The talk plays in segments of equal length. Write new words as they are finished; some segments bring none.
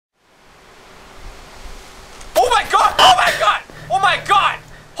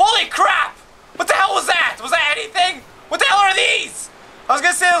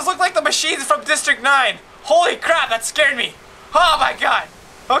this is look like the machines from District 9. Holy crap, that scared me. Oh my god.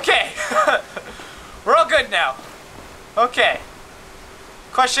 Okay. We're all good now. Okay.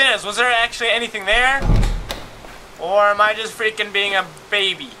 Question is, was there actually anything there? Or am I just freaking being a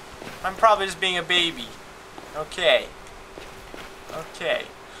baby? I'm probably just being a baby. Okay. Okay.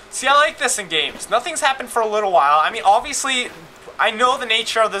 See, I like this in games. Nothing's happened for a little while. I mean, obviously, I know the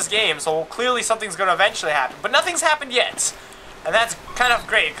nature of this game, so clearly something's going to eventually happen. But nothing's happened yet. And that's kind of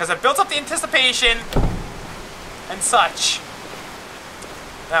great, because it builds up the anticipation and such.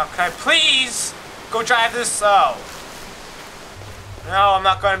 Now, can I please go drive this? Oh. No, I'm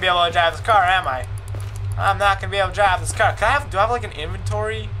not going to be able to drive this car, am I? I'm not going to be able to drive this car. Do I have like an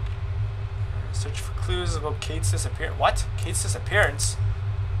inventory? Search for clues about Kate's disappearance. What? Kate's disappearance?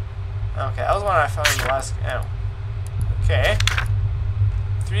 Okay, that was one I found in the last... Oh. Okay.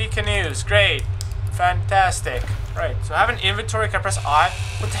 3 canoes. Great. Fantastic. Right, so I have an inventory. Can I press I?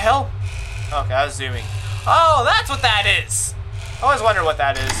 What the hell? Okay, I was zooming. Oh, that's what that is! I always wonder what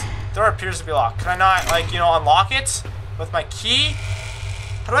that is. The door appears to be locked. Can I not, like, you know, unlock it with my key?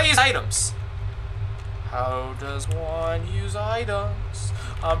 How do I use items? How does one use items?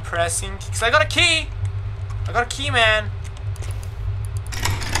 I'm pressing... Because I got a key! I got a key, man.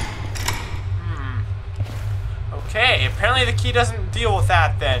 Okay, apparently the key doesn't deal with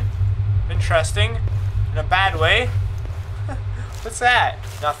that then. Interesting. In a bad way. What's that?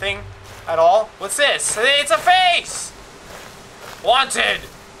 Nothing at all. What's this? It's a face! Wanted!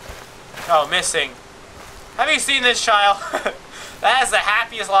 Oh, missing. Have you seen this child? That is the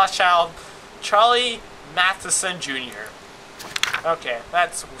happiest lost child. Charlie Matheson Jr. Okay,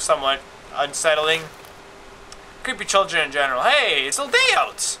 that's somewhat unsettling. Creepy children in general. Hey, it's a day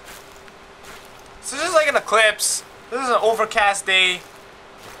out! So this is like an eclipse. This is an overcast day.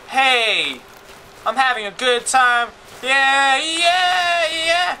 Hey, I'm having a good time. Yeah, yeah,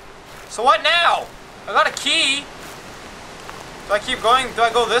 yeah. So what now? I got a key. Do I keep going? Do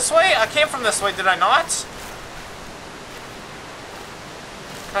I go this way? I came from this way, did I not?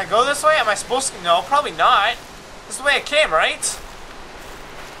 Can I go this way? Am I supposed to? No, probably not. This is the way I came, right?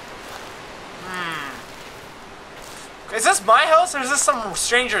 Is this my house or is this some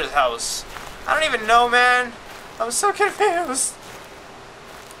stranger's house? I don't even know, man. I'm so confused.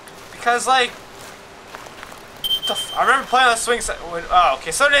 Because, like... I remember playing on the swing set when... Oh,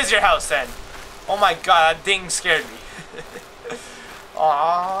 okay, so it is your house, then. Oh my god, that ding scared me.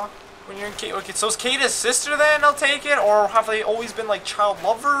 Aww. When you're in Kate... Okay, so is Kate his sister, then, I'll take it? Or have they always been, like, child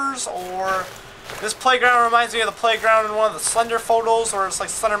lovers? Or... This playground reminds me of the playground in one of the Slender photos, where it's, like,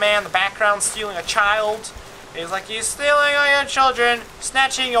 Slender Man in the background stealing a child. He's like, he's stealing all your children,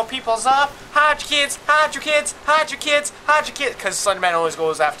 snatching your peoples up. Hide your kids, hide your kids, hide your kids, hide your kids. Because Slenderman always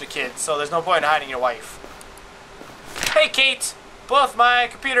goes after kids, so there's no point in hiding your wife. Hey, Kate. Both my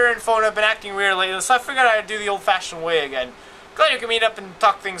computer and phone have been acting weird lately, so I figured I'd do the old-fashioned way again. Glad you can meet up and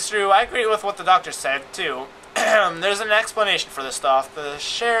talk things through. I agree with what the doctor said, too. There's an explanation for this stuff. The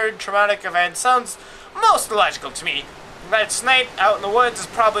shared traumatic event sounds most logical to me. That night out in the woods is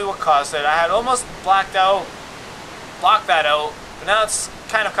probably what caused it. I had almost blocked that out, but now it's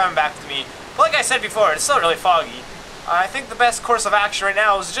kind of coming back to me. But like I said before, it's still really foggy. I think the best course of action right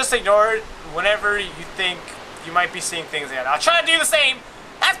now is just ignore it whenever you think you might be seeing things again. I'll try to do the same.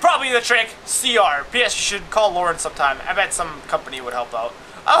 That's probably the trick. CR. P.S. You should call Lauren sometime. I bet some company would help out.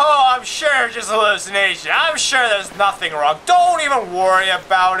 Oh, I'm sure it's just a hallucination. I'm sure there's nothing wrong. Don't even worry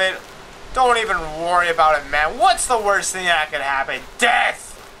about it. Don't even worry about it, man. What's the worst thing that could happen?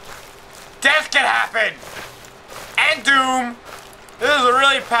 Death! Death can happen! And doom! This is a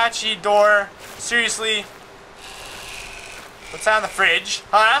really patchy door. Seriously. What's on the fridge?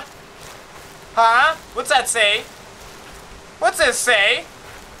 Huh? Huh? What's that say? What's this say?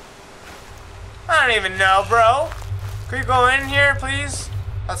 I don't even know, bro. Could you go in here, please?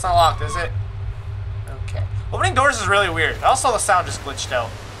 That's not locked, is it? Okay. Opening doors is really weird. Also, the sound just glitched out.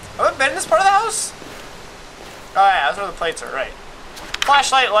 Have I been in this part of the house? Oh yeah, that's where the plates are, right.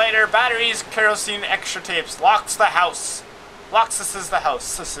 Flashlight, lighter, batteries, kerosene, extra tapes. Locks the house. Locks this is the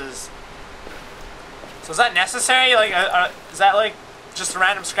house. This is... So is that necessary? Like, is that like just a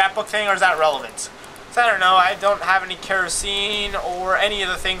random scrapbook thing, or is that relevant? So I don't know. I don't have any kerosene or any of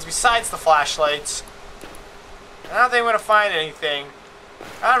the things besides the flashlights. I don't think I'm going to find anything.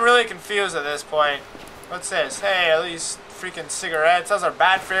 I'm really confused at this point. What's this? Hey, at least freaking cigarettes. Those are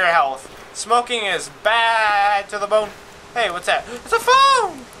bad for your health. Smoking is bad to the bone. Hey, what's that? It's a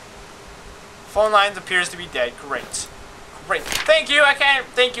phone! Phone lines appears to be dead. Great. Great. Thank you. I can't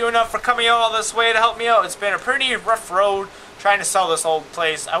thank you enough for coming all this way to help me out. It's been a pretty rough road trying to sell this old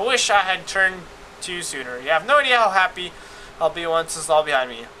place. I wish I had turned to you sooner. You have no idea how happy I'll be one since all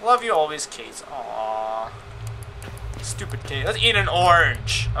behind me. Love you always, Kate. Aww. Stupid Kate. Let's eat an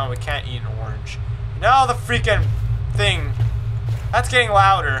orange. Oh, we can't eat an orange. No, the freaking thing. That's getting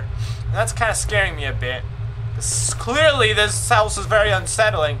louder. And that's kind of scaring me a bit. Clearly, this house is very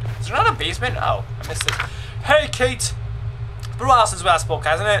unsettling. Is there not a basement? Oh, I missed it. Hey, Kate. It's been a while since we last spoke,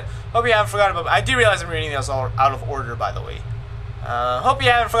 hasn't it? Hope you haven't forgotten about me. I do realize I'm reading those all out of order, by the way. Hope you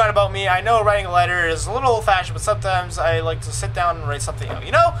haven't forgotten about me. I know writing a letter is a little old-fashioned, but sometimes I like to sit down and write something out,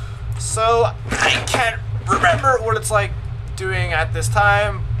 you know? So, I can't remember what it's like doing at this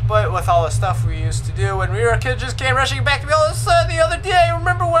time, but with all the stuff we used to do when we were kids just came rushing back to me all of a sudden the other day.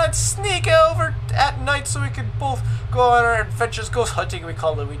 Remember when I'd sneak over at night so we could both go on our adventures, ghost hunting we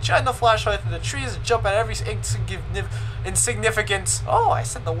called it. We'd shine the flashlight through the trees and jump at every insignificant... Oh, I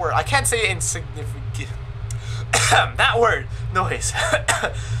said the word. I can't say insignificant. That word. Noise.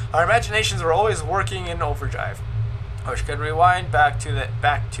 Our imaginations were always working in overdrive. I wish I could rewind back to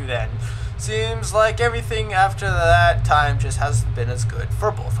then. Seems like everything after that time just hasn't been as good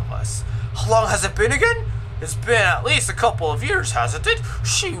for both of us. How long has it been again? It's been at least a couple of years, hasn't it?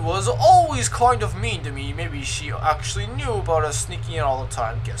 She was always kind of mean to me. Maybe she actually knew about us sneaking in all the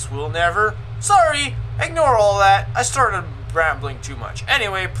time. Guess we'll never. Sorry, ignore all that. I started rambling too much.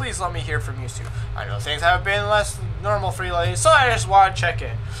 Anyway, please let me hear from you soon. I know things have been less normal for you lately, so I just want to check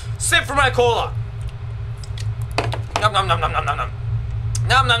in. Sip for my cola. Nom nom nom nom nom nom nom.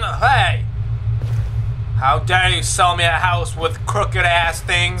 Nom nom nom. Hey! How dare you sell me a house with crooked ass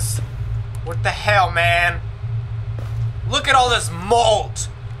things? What the hell, man? Look at all this mold.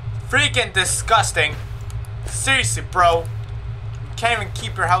 Freaking disgusting. Seriously, bro. You can't even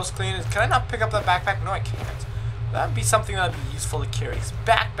keep your house clean. Can I not pick up that backpack? No, I can't. That would be something that would be useful to carry.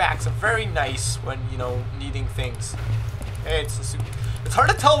 Backpacks are very nice when, you know, needing things. Hey, it's hard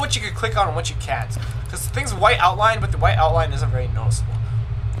to tell what you can click on and what you can't. Because the thing's white outline, but the white outline isn't very noticeable.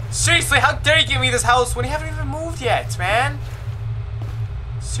 Seriously, how dare you give me this house when you haven't even moved yet, man?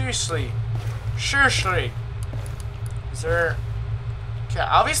 Seriously. Seriously. Is there... Okay,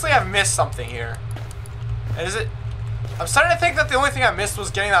 obviously I've missed something here. And is it... I'm starting to think that the only thing I missed was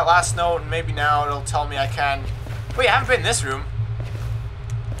getting that last note, and maybe now it'll tell me I can... Wait, I haven't been in this room.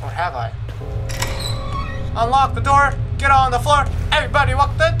 Or have I? Unlock the door, get on the floor, everybody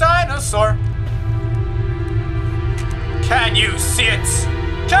walk the dinosaur. Can you see it?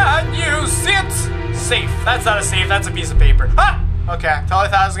 Can you see it? Safe. That's not a safe, that's a piece of paper. Ah! Okay, totally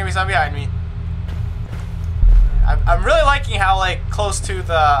thought there was gonna be something behind me. I'm really liking how, like, close to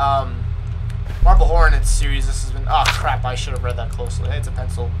the, Marble Hornets series this has been. Oh, crap, I should have read that closely. Hey, it's a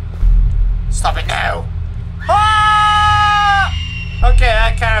pencil. Stop it now! Ah! Okay,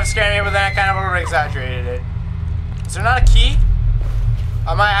 that kind of scared me, but then I kind of over-exaggerated it. Is there not a key?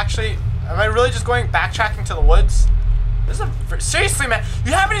 Am I really just going backtracking to the woods? This is seriously, man,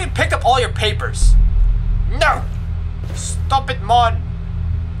 you haven't even picked up all your papers. No! Stop it, Mon.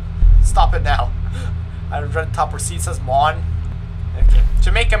 Stop it now. I read the top receipt says Mon. Okay.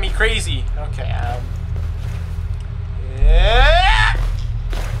 Jamaica me crazy. Okay, yeah.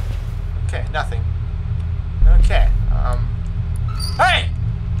 Okay, nothing. Okay, Hey!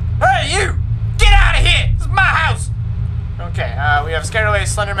 Hey, you! Get out of here! This is my house! Okay, we have scared away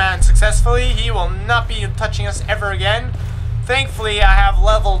Slender Man successfully. He will not be touching us ever again. Thankfully, I have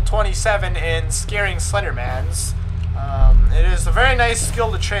level 27 in scaring Slender Mans. It is a very nice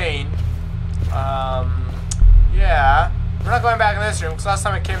skill to train. Yeah. We're not going back in this room, because last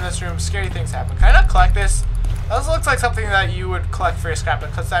time I came in this room, scary things happened. Can I not collect this? This looks like something that you would collect for your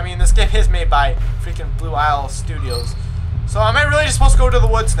scrapbook, because, I mean, this game is made by freaking Blue Isle Studios. So am I really just supposed to go to the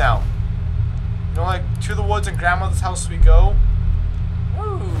woods now? You know, like, to the woods and grandmother's house we go?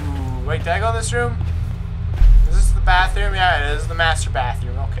 Ooh, wait, did I go in this room? Is this the bathroom? Yeah, it is the master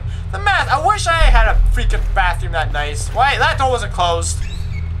bathroom. Okay. I wish I had a freaking bathroom that nice. Why? That door wasn't closed.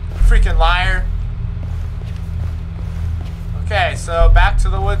 Freaking liar. Okay, so back to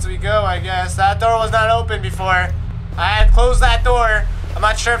the woods we go, I guess. That door was not open before. I had closed that door. I'm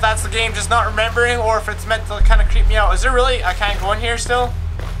not sure if that's the game just not remembering or if it's meant to kind of creep me out. Is there really? I can't go in here still?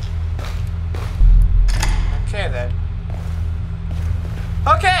 Okay, then.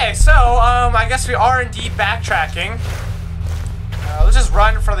 Okay, so, I guess we are indeed backtracking. Let's just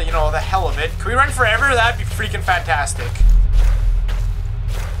run for the, you know, the hell of it. Can we run forever? That'd be freaking fantastic.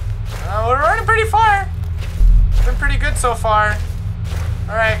 We're running pretty far. It's been pretty good so far.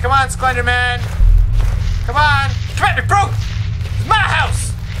 Alright, come on, Slender Man. Come on. Come at me, bro! It's my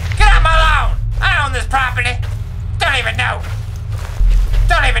house! Get out my lawn! I own this property! Don't even know!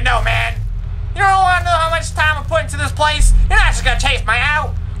 Don't even know, man! You don't want to know how much time I put into this place? You're not just gonna chase me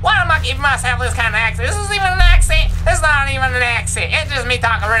out! Why am I giving myself this kind of accent? This isn't even an accent. It's not even an accent. It's just me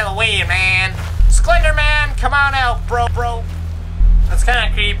talking real weird, man. Slender man, come on out, bro. That's kind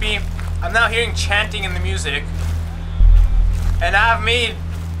of creepy. I'm now hearing chanting in the music. And I've made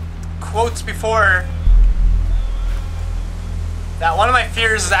quotes before that one of my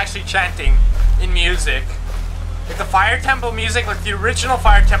fears is actually chanting in music. Like the Fire Temple music, like the original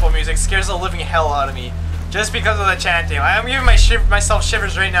Fire Temple music scares the living hell out of me. Just because of the chanting. I'm giving myself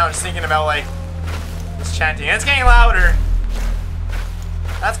shivers right now just thinking about like this chanting. And it's getting louder.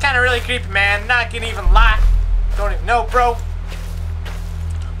 That's kind of really creepy, man. Not gonna even lie. Don't even know, bro.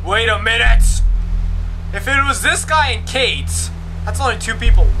 Wait a minute. If it was this guy and Kate, that's only 2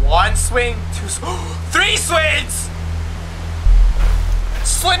 people. 1 swing, 2 3 swings!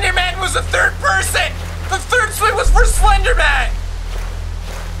 Slender Man was the 3rd person! The 3rd swing was for Slender Man!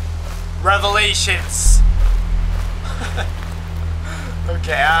 Revelations.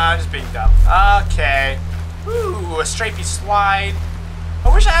 Okay, I'm just being dumb. Okay. Ooh, a stripey slide.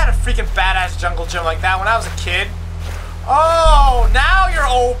 I wish I had a freaking badass jungle gym like that when I was a kid. Oh, now you're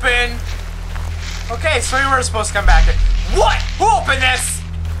open. Okay, so we were supposed to come back here. What? Who opened this?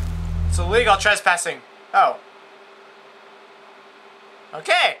 It's illegal trespassing. Oh.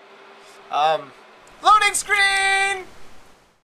 Okay. Loading screen!